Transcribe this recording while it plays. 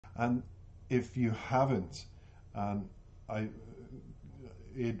And if you haven't, and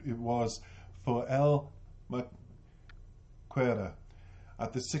it was for El Maquera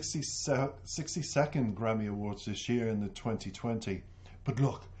at the 62nd Grammy Awards this year in the 2020. But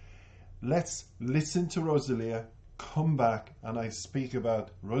look, let's listen to Rosalia, come back, and I speak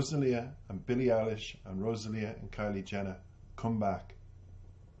about Rosalia and Billie Eilish and Rosalia and Kylie Jenner. Come back.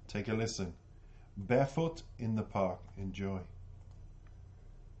 Take a listen. Barefoot in the Park. Enjoy.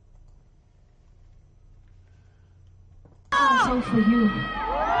 Song for you.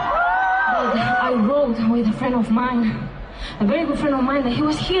 But I wrote with a friend of mine, a very good friend of mine, that he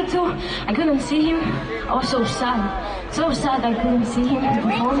was here too. I couldn't see him. I was so sad I couldn't see him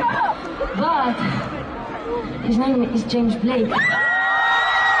perform. But his name is James Blake. He's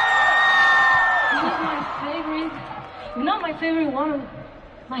my favorite, not my favorite one,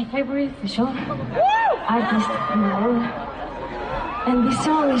 my favorite for sure artist in the world. And this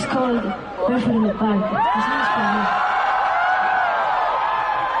song is called Barefoot in the Park. This song is for you.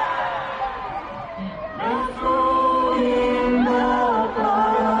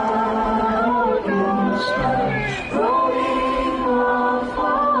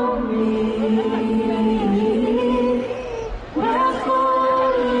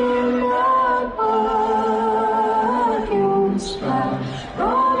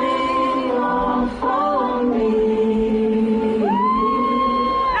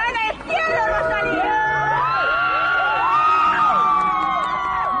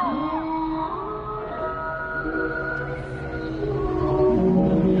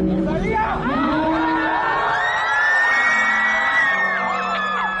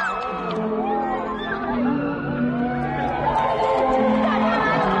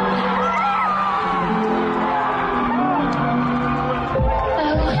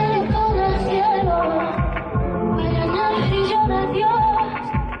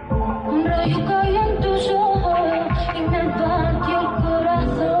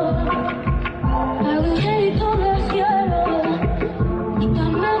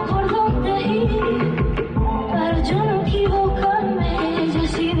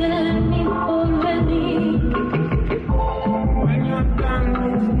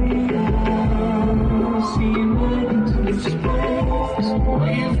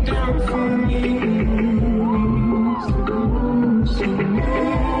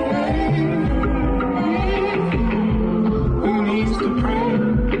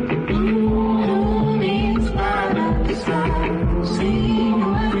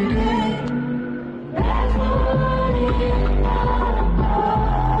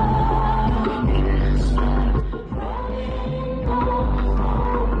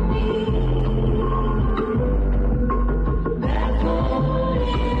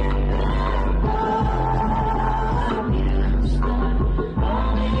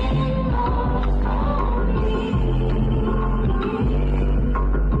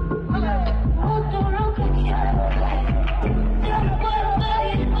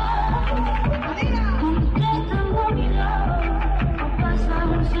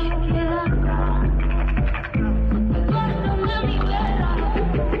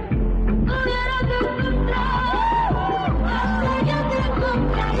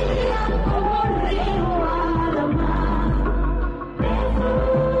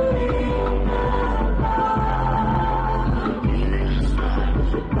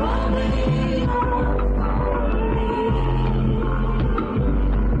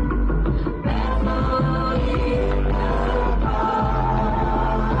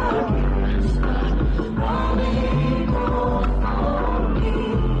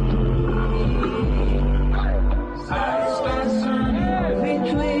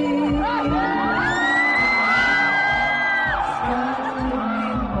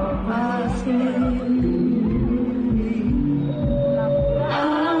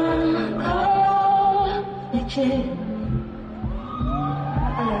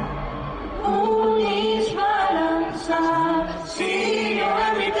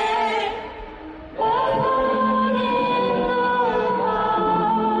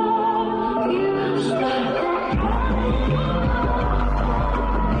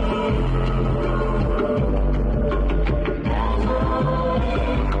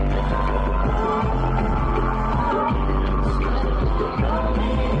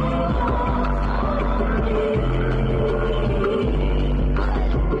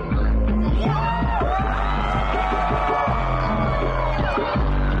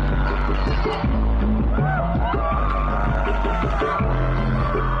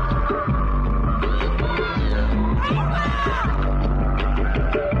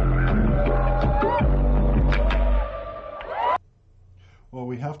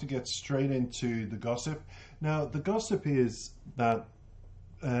 to get straight into the gossip. Now, the gossip is that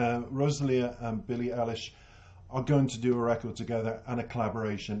Rosalia and Billie Eilish are going to do a record together and a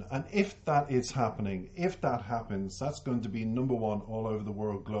collaboration. And if that is happening, if that happens, that's going to be number one all over the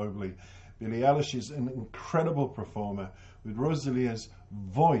world globally. Billie Eilish is an incredible performer. With Rosalia's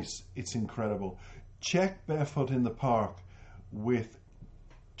voice, it's incredible. Check Barefoot in the Park with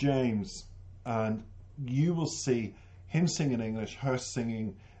James and you will see him singing English, her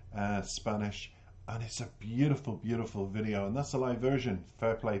singing Spanish, and it's a beautiful, beautiful video, and that's a live version.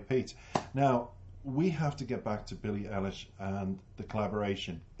 Fair play, Pete. Now, we have to get back to Billie Eilish and the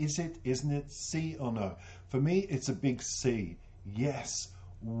collaboration. Is it, isn't it, C or no? For me, it's a big C. Yes.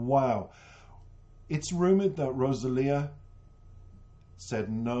 Wow. It's rumored that Rosalia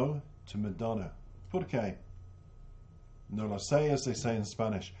said no to Madonna. ¿Por qué? No lo sé, as they say in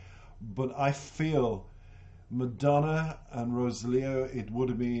Spanish. But I feel Madonna and Rosalia, it would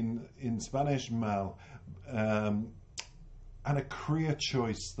have been in Spanish, mal, and a career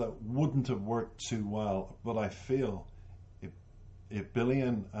choice that wouldn't have worked too well. But I feel if Billie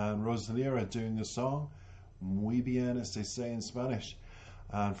and Rosalia are doing a song, muy bien, as they say in Spanish,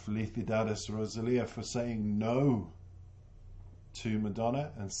 and felicidades Rosalia for saying no to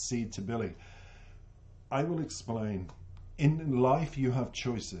Madonna and sí to Billie. I will explain. In life you have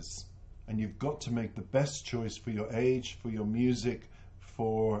choices, and you've got to make the best choice for your age, for your music,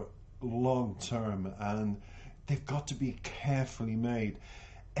 for long term, and they've got to be carefully made.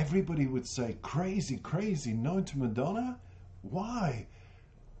 Everybody would say, crazy, crazy, no to Madonna? Why?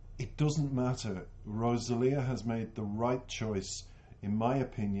 It doesn't matter. Rosalia has made the right choice, in my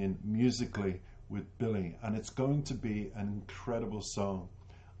opinion, musically with Billie, and it's going to be an incredible song.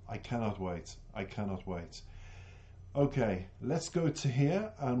 I cannot wait. I cannot wait. Okay, let's go to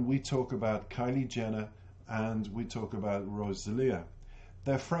here and we talk about Kylie Jenner and we talk about Rosalia.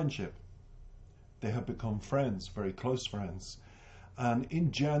 Their friendship. They have become friends, very close friends. And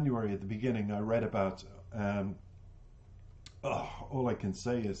in January, at the beginning, I read about, all I can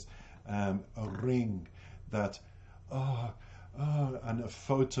say is a ring that, and a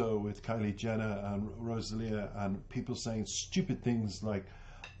photo with Kylie Jenner and Rosalia, and people saying stupid things like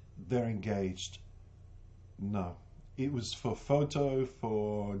they're engaged. No. It was for photo,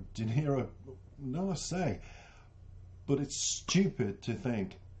 for dinero, no I say. But it's stupid to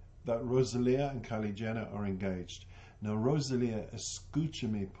think that Rosalia and Kylie Jenner are engaged. Now, Rosalia,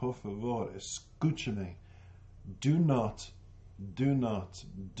 escúchame, por favor, escúchame. Do not.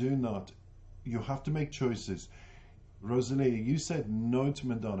 You have to make choices. Rosalia, you said no to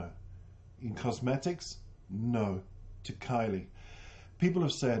Madonna. In cosmetics, no to Kylie. People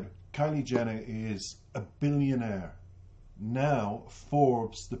have said Kylie Jenner is a billionaire. Now,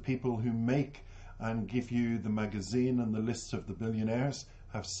 Forbes, the people who make and give you the magazine and the list of the billionaires,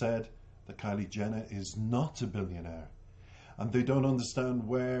 have said that Kylie Jenner is not a billionaire. And they don't understand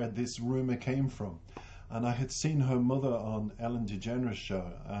where this rumor came from. And I had seen her mother on Ellen DeGeneres' show,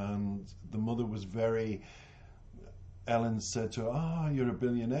 and the mother was very... Ellen said to her, you're a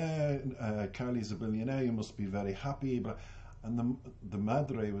billionaire, Kylie's a billionaire, you must be very happy. And the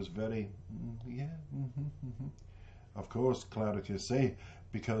madre was very, Of course, claro que sí,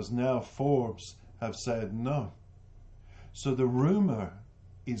 because now Forbes have said no. So the rumor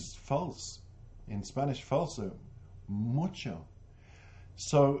is false. In Spanish, falso. Mucho.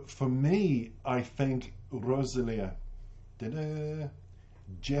 So for me, I think Rosalia,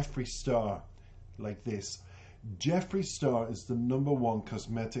 Jeffree Star, like this. Jeffree Star is the #1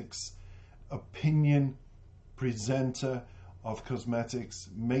 cosmetics opinion presenter of cosmetics,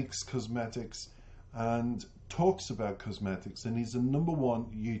 makes cosmetics, and talks about cosmetics, and he's a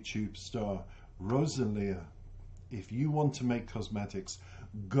 #1 YouTube star. Rosalia, if you want to make cosmetics,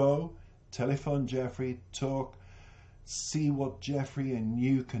 go, telephone Jeffree, talk, see what Jeffree and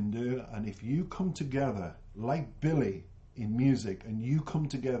you can do, and if you come together, like Billie in music, and you come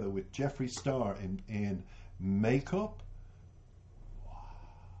together with Jeffree Star in makeup,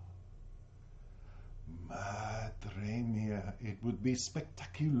 madre mia, it would be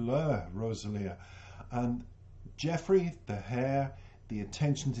spectacular, Rosalia. And Jeffree, the hair, the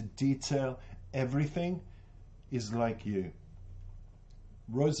attention to detail, everything is like you.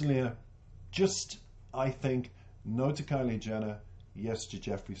 Rosalia, just, I think, no to Kylie Jenner, yes to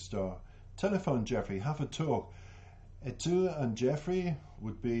Jeffree Star. Telephone Jeffree, have a talk. Etu and Jeffree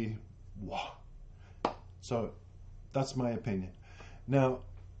would be, wow. So, that's my opinion. Now,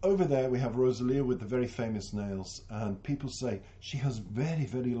 over there we have Rosalia with the very famous nails, and people say she has very,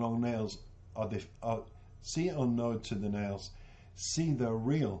 very long nails. See or no to the nails? See, they're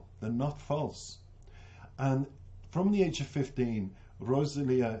real, they're not false. And from the age of 15,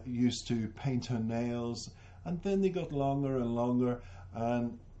 Rosalia used to paint her nails, and then they got longer and longer,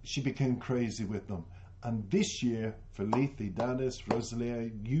 and she became crazy with them. And this year, felicidades, Rosalia,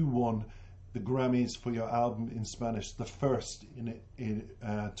 you won the Grammys for your album in Spanish, the first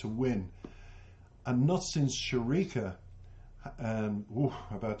to win. And not since Sharika,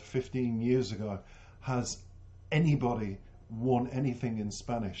 about 15 years ago, has anybody won anything in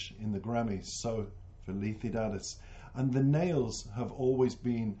Spanish in the Grammys. So felicidades. And the nails have always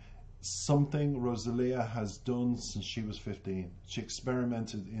been something Rosalia has done since she was 15. She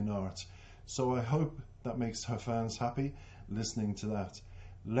experimented in art. So I hope that makes her fans happy listening to that.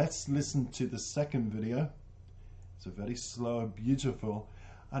 Let's listen to the second video. It's a very slow, beautiful,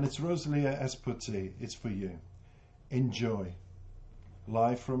 and it's Rosalia Esputi. It's for you. Enjoy.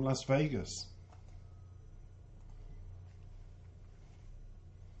 Live from Las Vegas.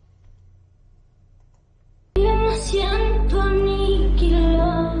 Me siento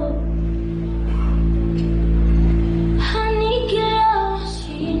aniquilado, aniquilado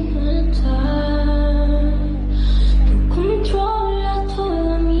sin estar. Tú controlas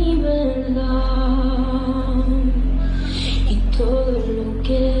toda mi verdad y todo lo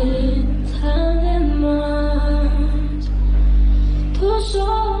que está de más. Tus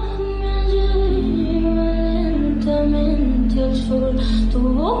ojos me llevan lentamente al sol, tu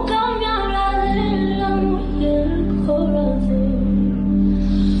boca me habla del amor y el corazón.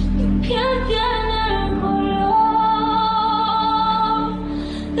 Tu piel tiene el color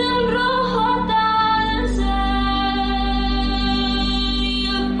de un rojo atardecer y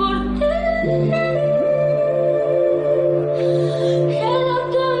es por ti que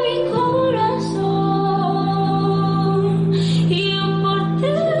late mi corazón y es por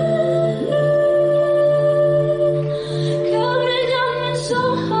ti que brillan mis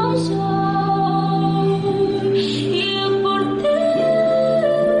ojos hoy y es por ti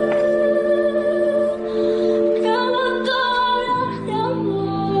que aguanto hablar de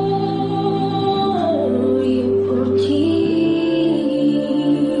amor y es por ti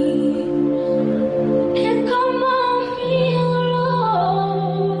que como mi dolor.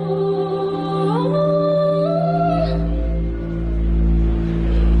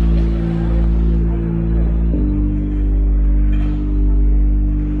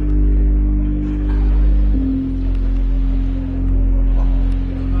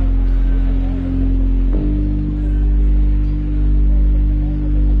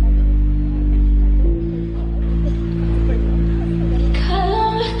 Cada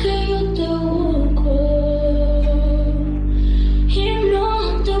vez que yo te busco y no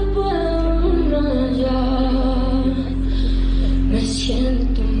te puedo hallar, me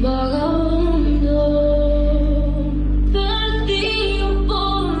siento un vagabundo, perdido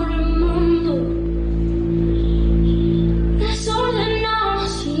por el mundo, desordenado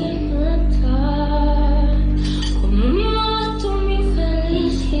sin estar, como un muerto mi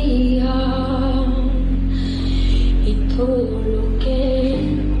felicidad y todo lo que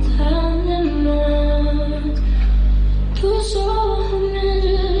está de más. Tus ojos me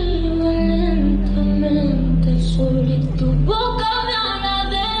llevan lentamente al sol y tu boca me habla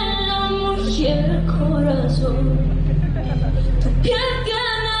del amor y el corazón. Tu piel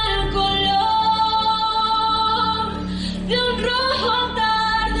tiene el color de un rojo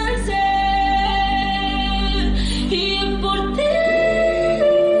atardecer y es por ti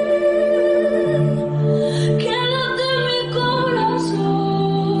que late mi corazón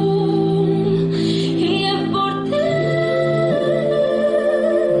y es por ti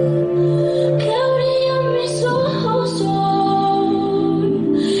que brillan mis ojos hoy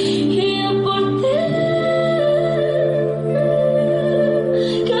y es por ti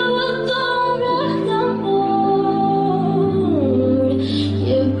que aguanto hablar de amor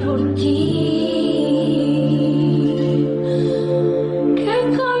y es por ti que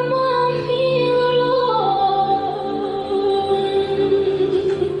calma mi dolor.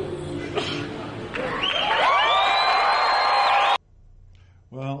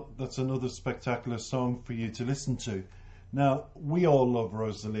 Well, that's another spectacular song for you to listen to. Now, we all love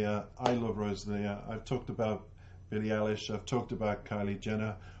Rosalia. I love Rosalia. I've talked about Billie Eilish. I've talked about Kylie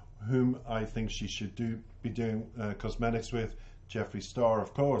Jenner, whom I think she should be doing cosmetics with. Jeffree Star,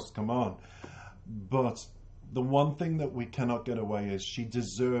 of course, come on. But the one thing that we cannot get away is she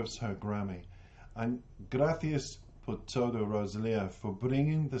deserves her Grammy. And gracias por todo, Rosalia, for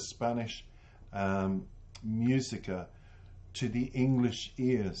bringing the Spanish musica to the English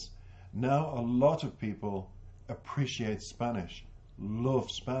ears. Now a lot of people appreciate Spanish, love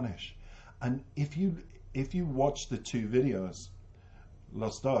Spanish, and if you watch the two videos,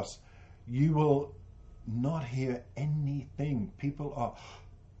 Los Dos, you will not hear anything. People are,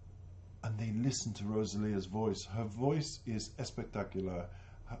 and they listen to Rosalia's voice. Her voice is spectacular.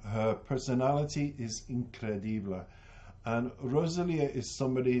 Her personality is incredible. And Rosalia is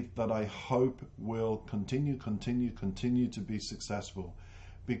somebody that I hope will continue to be successful,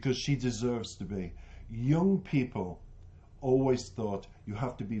 because she deserves to be. Young people always thought you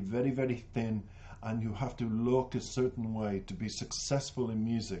have to be very, very thin and you have to look a certain way to be successful in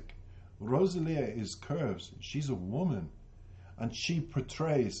music. Rosalia is curves. She's a woman, and she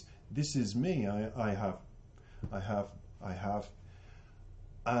portrays, this is me. I have.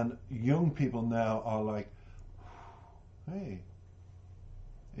 And young people now are like, hey,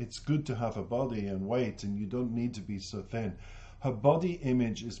 it's good to have a body and weight, and you don't need to be so thin. Her body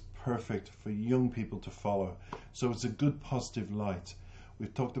image is perfect for young people to follow. So it's a good positive light.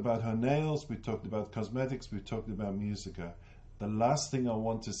 We've talked about her nails, we've talked about cosmetics, we've talked about musica. The last thing I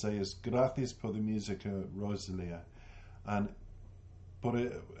want to say is gracias por the música, Rosalia. And por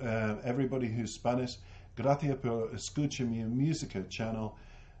everybody who's Spanish, gracias por escuchar mi música channel,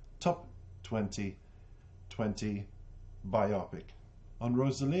 Top 2020 Biopic on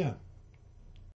Rosalia.